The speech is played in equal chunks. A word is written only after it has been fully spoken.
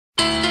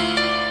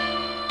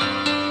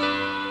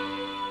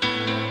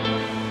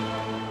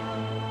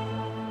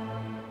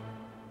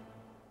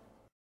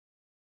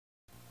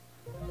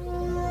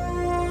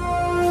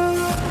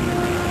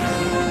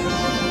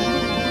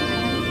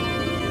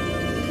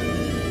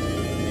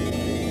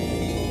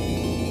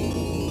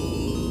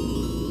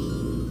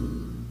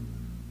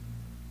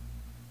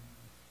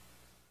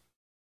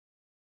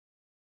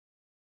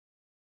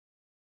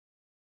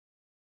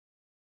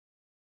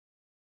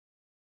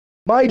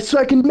my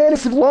second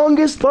massive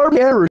longest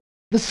Barney error.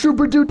 The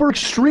super duper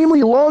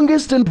extremely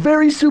longest and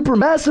very super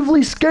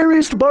massively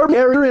scariest Barney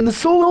error in the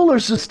solar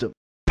system.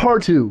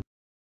 Part 2.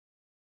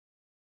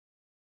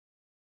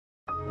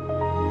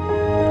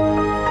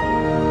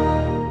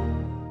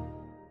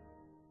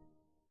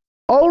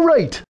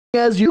 Alright,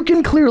 as you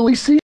can clearly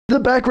see, the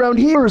background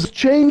here is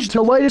changed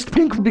to lightest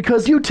pink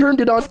because you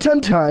turned it off 10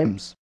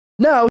 times.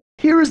 Now,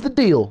 here is the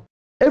deal.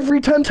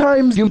 Every 10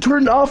 times you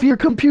turn off your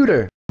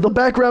computer, the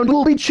background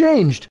will be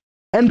changed.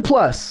 And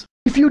plus,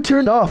 if you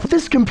turn off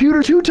this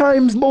computer 2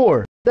 times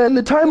more, then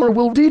the timer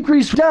will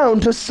decrease down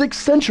to 6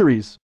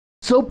 centuries.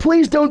 So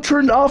please don't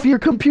turn off your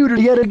computer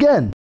yet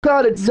again.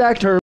 Got it,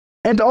 Zachter?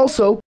 And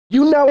also,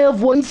 you now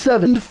have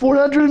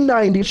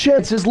 1,490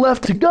 chances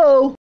left to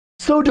go,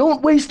 so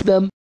don't waste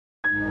them.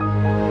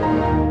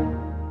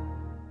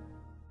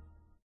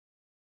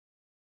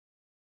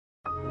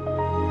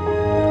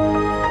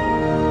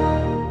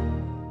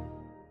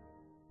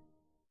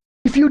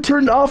 If you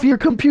turn off your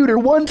computer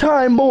 1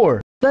 time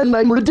more, then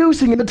I'm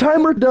reducing the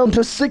timer down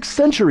to 6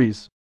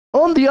 centuries.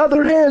 On the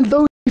other hand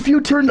though, if you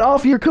turn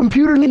off your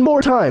computer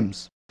more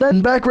times,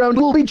 then background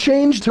will be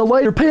changed to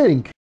lighter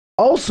pink.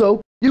 Also,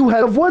 you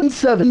have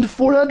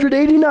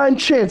 1,489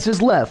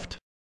 chances left.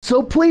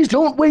 So please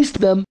don't waste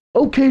them,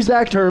 okay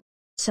Zachter?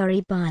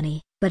 Sorry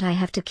Barney, but I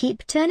have to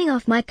keep turning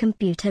off my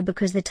computer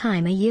because the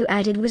timer you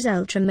added was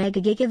ultra mega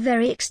giga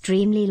very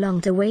extremely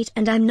long to wait,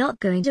 and I'm not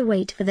going to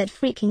wait for that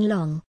freaking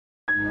long.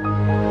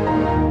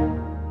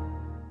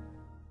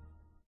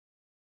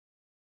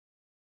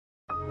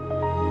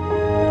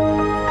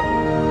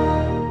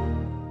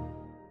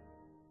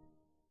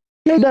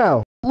 Hey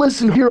now,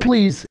 listen here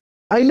please.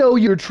 I know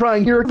you're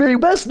trying your very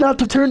best not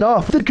to turn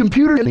off the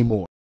computer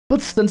anymore.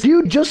 But since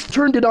you just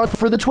turned it off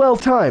for the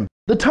 12th time,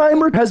 the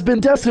timer has been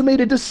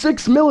decimated to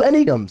 6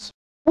 millenniums.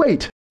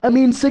 Wait, I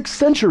mean 6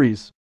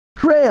 centuries.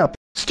 Crap,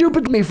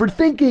 stupid me for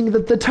thinking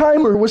that the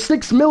timer was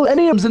 6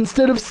 millenniums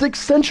instead of 6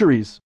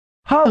 centuries.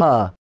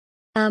 Haha.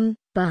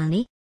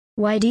 Barney?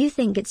 Why do you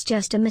think it's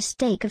just a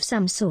mistake of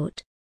some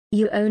sort?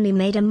 You only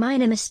made a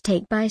minor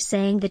mistake by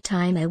saying the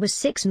timer was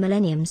 6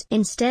 millenniums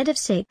instead of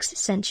 6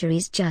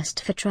 centuries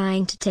just for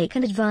trying to take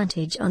an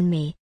advantage on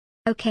me.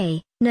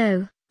 Okay,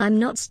 no, I'm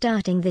not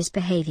starting this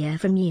behavior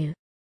from you.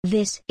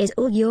 This is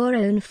all your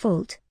own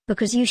fault,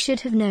 because you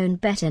should have known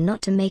better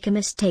not to make a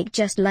mistake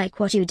just like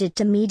what you did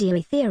to Media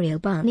Ethereal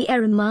Barney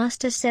Error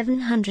Master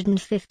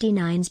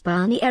 759's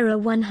Barney Error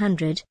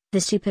 100,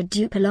 the super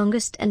duper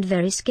longest and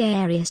very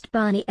scariest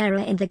Barney Error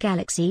in the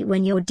galaxy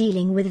when you're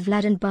dealing with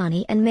Vlad and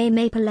Barney and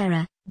Maple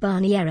Error,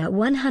 Barney Error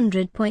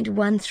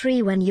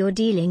 100.13 when you're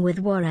dealing with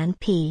War and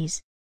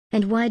Peas.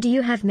 And why do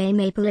you have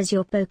Maple as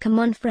your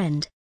Pokemon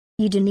friend?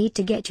 You do need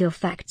to get your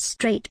facts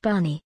straight,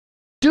 Barney.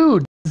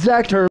 Dude,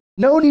 Zachter,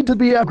 no need to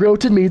be aggro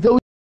to me though.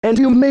 And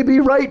you may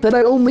be right that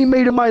I only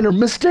made a minor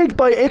mistake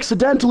by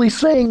accidentally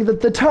saying that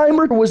the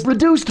timer was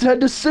reduced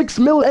to 6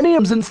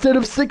 millenniums instead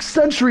of 6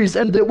 centuries,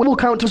 and that will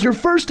count as your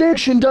first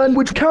action done,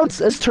 which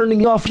counts as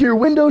turning off your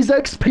Windows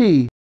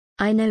XP.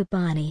 I know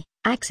Barney,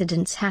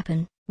 accidents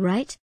happen,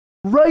 right?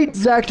 Right,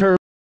 Zachter.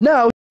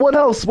 Now, what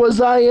else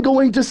was I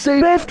going to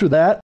say after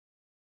that?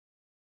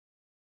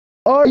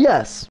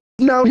 Yes.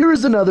 Now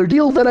here's another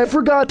deal that I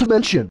forgot to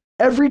mention.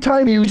 Every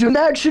time you do an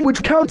action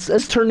which counts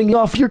as turning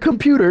off your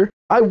computer,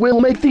 I will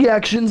make the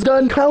actions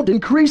done count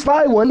increase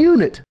by 1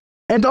 unit.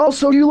 And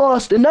also you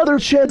lost another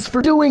chance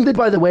for doing that,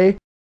 by the way.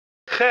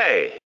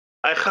 Hey,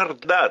 I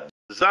heard that.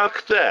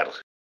 Zachter.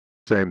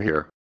 Same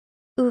here.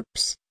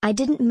 Oops, I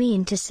didn't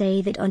mean to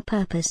say that on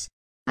purpose.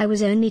 I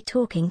was only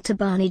talking to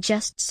Barney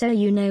just so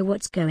you know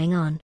what's going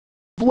on.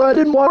 Blood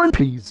and War and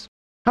Peas.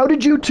 How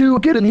did you two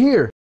get in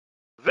here?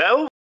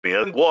 Well, me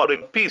and War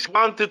and Peace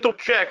wanted to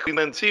check in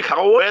and see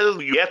how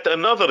well yet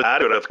another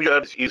error of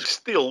yours is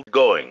still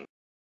going.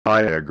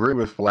 I agree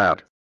with Vlad.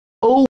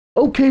 Oh,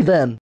 okay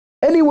then.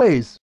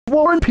 Anyways,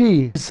 War and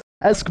Peas,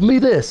 ask me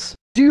this.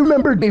 Do you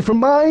remember me from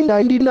my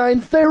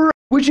 99th error,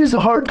 which is a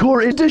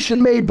hardcore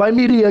edition made by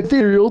Media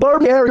Ethereal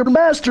Barney Error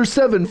Master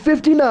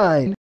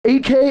 759,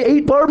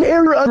 aka Barney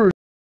Error?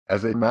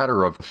 As a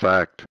matter of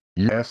fact,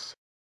 yes.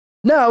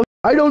 Now,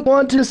 I don't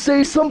want to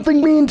say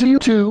something mean to you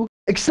two,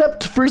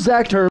 except for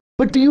Zachter,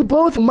 but do you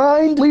both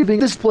mind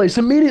leaving this place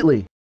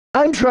immediately?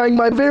 I'm trying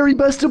my very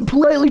best to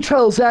politely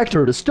tell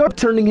Zachter to start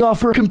turning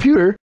off her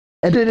computer,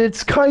 and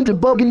it's kinda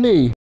bugging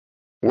me.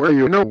 Well,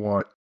 you know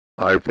what?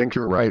 I think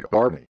you're right,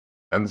 Barney.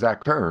 And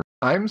Zachter,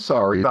 I'm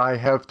sorry I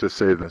have to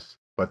say this,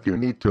 but you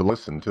need to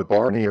listen to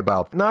Barney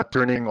about not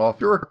turning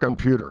off your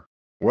computer.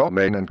 Well,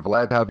 Maine and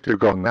Vlad have to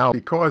go now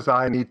because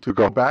I need to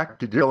go back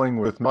to dealing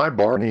with my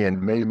Barney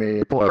and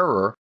Maple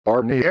error,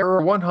 Barney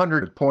Error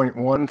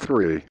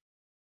 100.13.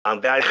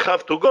 And I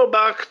have to go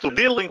back to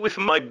dealing with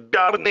my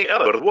Barney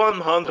Error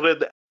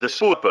 100, the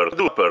super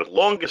duper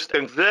longest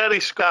and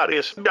very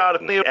scariest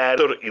Barney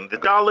Error in the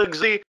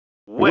galaxy.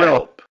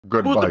 Well,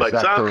 goodbye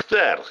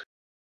Zachter.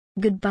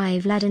 Goodbye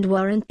Vlad and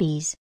War and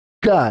Peas.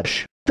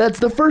 Gosh, that's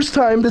the first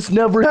time this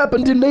never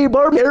happened in a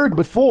Barney Error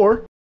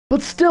before.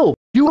 But still,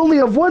 You only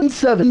have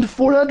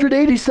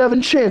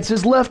 1,487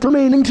 chances left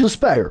remaining to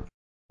spare.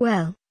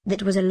 Well,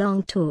 that was a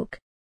long talk.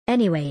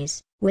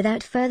 Anyways,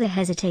 without further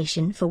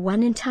hesitation for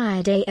one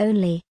entire day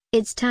only,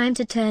 it's time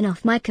to turn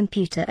off my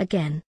computer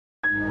again.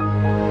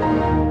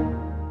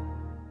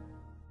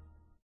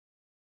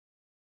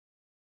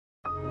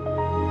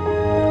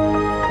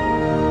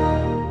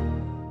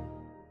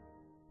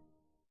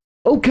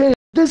 Okay,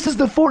 this is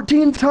the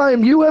 14th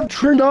time you have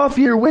turned off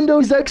your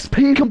Windows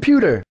XP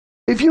computer.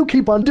 If you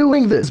keep on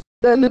doing this,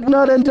 then it will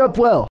not end up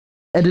well.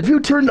 And if you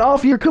turn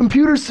off your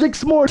computer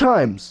 6 more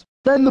times,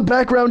 then the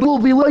background will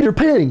be lighter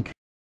pink.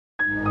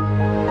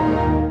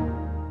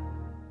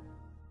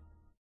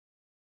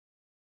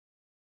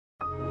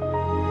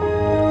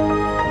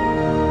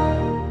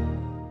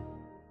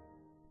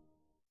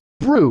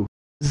 Brew.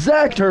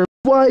 Zachter,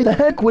 why the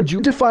heck would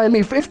you defy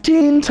me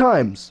 15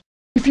 times?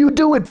 If you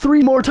do it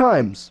 3 more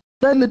times,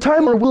 then the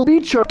timer will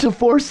beat you up to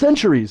 4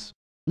 centuries.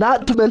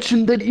 Not to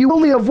mention that you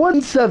only have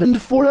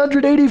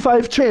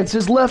 1,485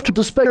 chances left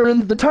to spare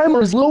and the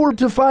timer is lowered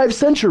to 5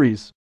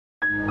 centuries.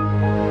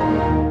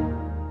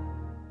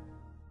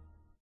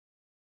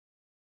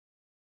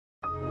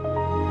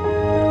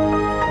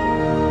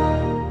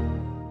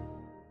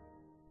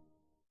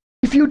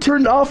 If you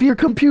turn off your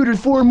computer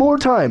 4 more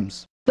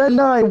times,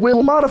 then I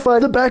will modify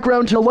the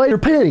background to lighter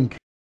pink.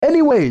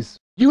 Anyways,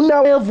 you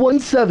now have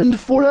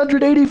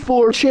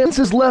 1,484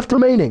 chances left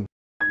remaining.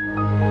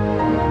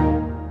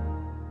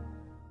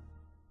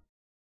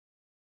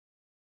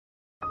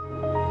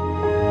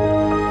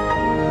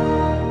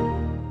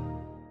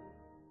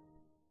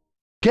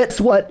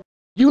 Guess what?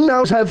 You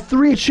now have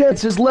 3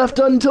 chances left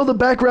until the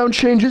background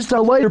changes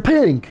to lighter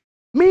pink,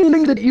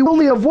 meaning that you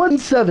only have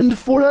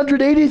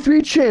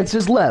 1,483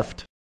 chances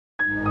left.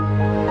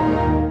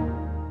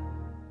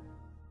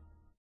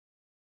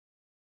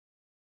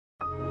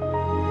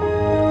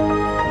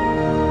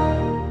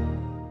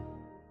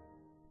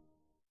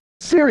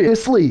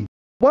 Seriously,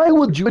 why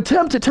would you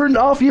attempt to turn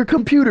off your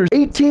computer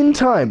 18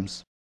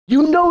 times?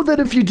 You know that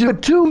if you do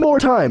it 2 more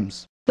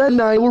times, then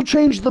I will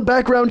change the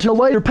background to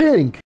lighter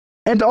pink.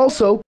 And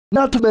also,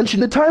 not to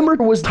mention the timer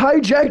was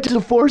hijacked to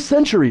 4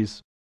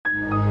 centuries.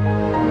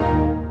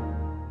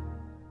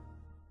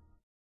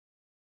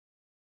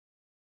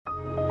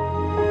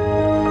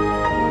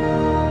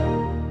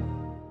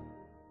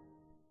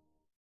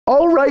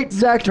 Alright,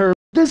 Zachter,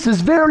 this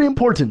is very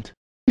important.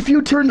 If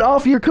you turn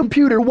off your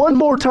computer 1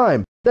 more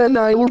time, then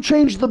I will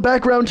change the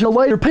background to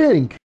lighter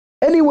pink.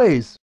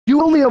 Anyways,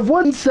 you only have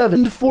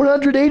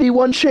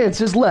 1,481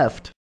 chances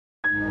left.